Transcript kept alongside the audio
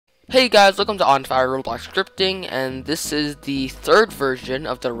Hey guys, welcome to OnFireRobloxScripting, and this is the third version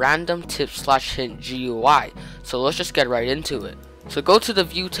of the random tip / hint GUI. So let's just get right into it. So go to the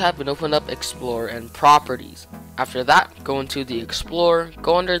View tab and open up Explore and Properties. After that, go into the Explorer,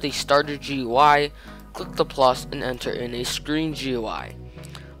 go under the Starter GUI, click the plus and enter in a Screen GUI.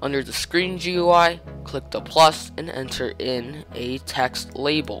 Under the Screen GUI, click the plus and enter in a text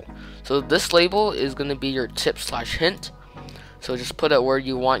label. So this label is going to be your tip / hint. So just put it where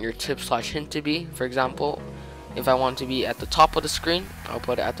you want your tip / hint to be. For example, if I want to be at the top of the screen, I'll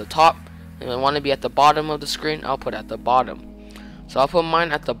put it at the top. If I want to be at the bottom of the screen, I'll put it at the bottom. So I'll put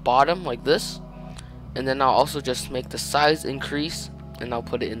mine at the bottom like this. And then I'll also just make the size increase and I'll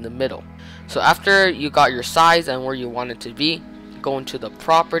put it in the middle. So after you got your size and where you want it to be, go into the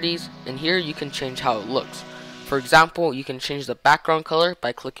properties, and here you can change how it looks. For example, you can change the background color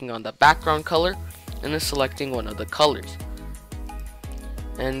by clicking on the background color and then selecting one of the colors.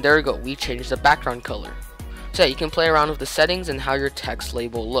 And there we go, we changed the background color. So yeah, you can play around with the settings and how your text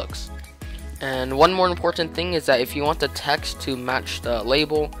label looks. And one more important thing is that if you want the text to match the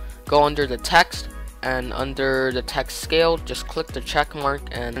label, go under the text, and under the text scale, just click the check mark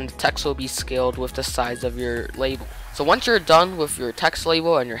and the text will be scaled with the size of your label. So once you're done with your text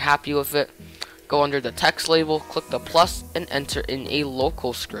label and you're happy with it, go under the text label, click the plus and enter in a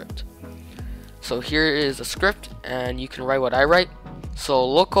local script. So here is a script and you can write what I write. So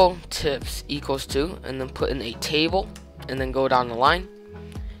local tips equals to, and then put in a table and then go down the line.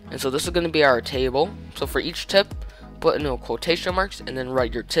 And so this is going to be our table. So for each tip, put in quotation marks and then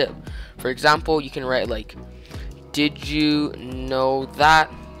write your tip. For example, you can write like, did you know that,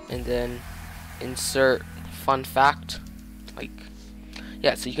 and then insert fun fact. Like,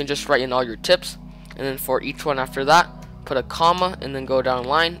 yeah, so you can just write in all your tips, and then for each one after that, put a comma and then go down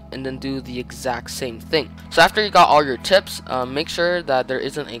line and then do the exact same thing. So after you got all your tips, make sure that there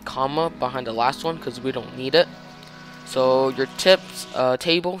isn't a comma behind the last one because we don't need it. So your tips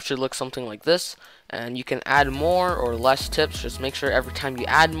table should look something like this, and you can add more or less tips. Just make sure every time you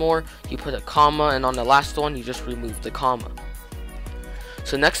add more, you put a comma, and on the last one you just remove the comma.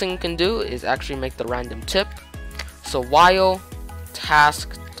 So next thing you can do is actually make the random tip. So while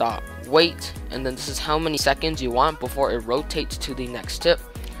task.wait, and then this is how many seconds you want before it rotates to the next tip.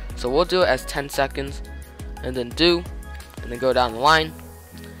 So we'll do it as 10 seconds, and then do, and then go down the line,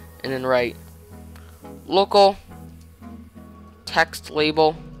 and then write local text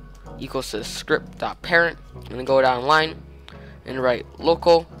label equals to script.Parent, and then go down the line and write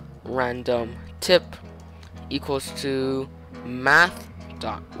local random tip equals to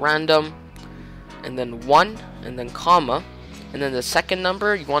math.random, and then 1 and then comma, and then the second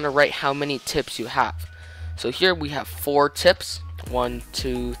number you want to write how many tips you have. So here we have 4 tips, 1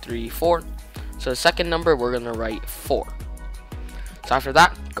 2 3 4. So the second number we're going to write 4. So after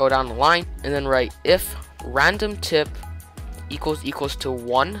that, go down the line and then write if random tip equals to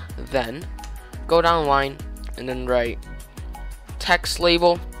 1, then go down the line and then write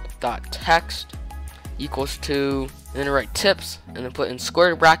textlabel.Text equals to, and then write tips and then put in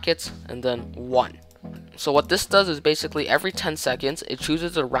square brackets and then 1. So what this does is basically every 10 seconds it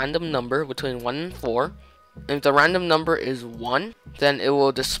chooses a random number between 1 and 4. And if the random number is 1, then it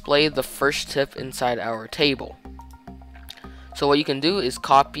will display the first tip inside our table. So what you can do is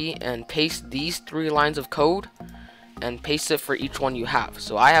copy and paste these 3 lines of code and paste it for each one you have.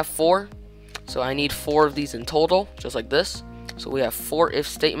 So I have 4, so I need 4 of these in total, just like this. So we have 4 if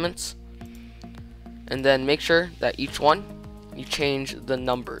statements, and then make sure that each one you change the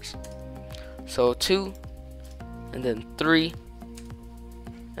numbers. So 2, and then 3,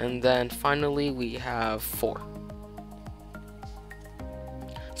 and then finally we have 4.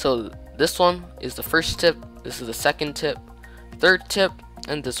 So this one is the first tip, this is the second tip, third tip,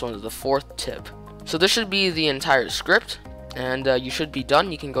 and this one is the fourth tip. So this should be the entire script, and you should be done.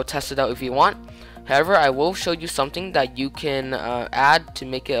 You can go test it out if you want. However, I will show you something that you can add to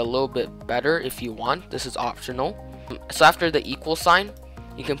make it a little bit better if you want. This is optional. So after the equal sign,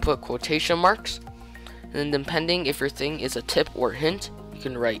 you can put quotation marks, and then depending if your thing is a tip or hint, you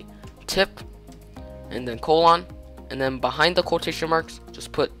can write tip and then colon, and then behind the quotation marks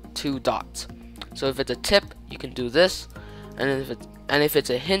just put 2 dots. So if it's a tip, you can do this, and if it's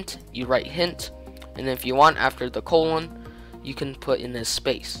a hint, you write hint, and if you want after the colon, you can put in a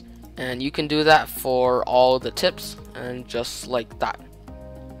space. And you can do that for all the tips, and just like that.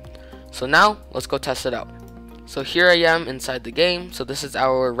 So now let's go test it out. So here I am inside the game. So this is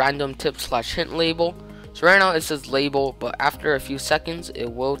our random tip / hint label. So right now it says label, but after a few seconds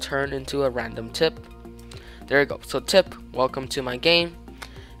it will turn into a random tip. There we go. So tip, welcome to my game.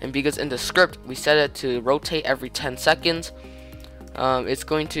 And because in the script we set it to rotate every 10 seconds, it's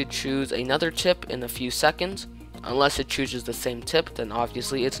going to choose another tip in a few seconds. Unless it chooses the same tip, then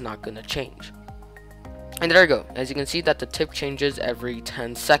obviously it's not going to change. And there you go. As you can see that the tip changes every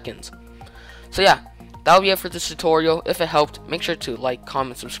 10 seconds. So yeah, that'll be it for this tutorial. If it helped, make sure to like,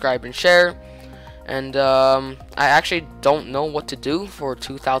 comment, subscribe, and share. And I actually don't know what to do for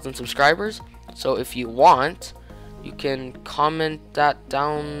 2,000 subscribers. So if you want, you can comment that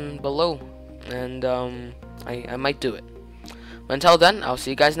down below. And I might do it. But until then, I'll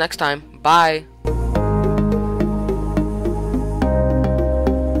see you guys next time. Bye!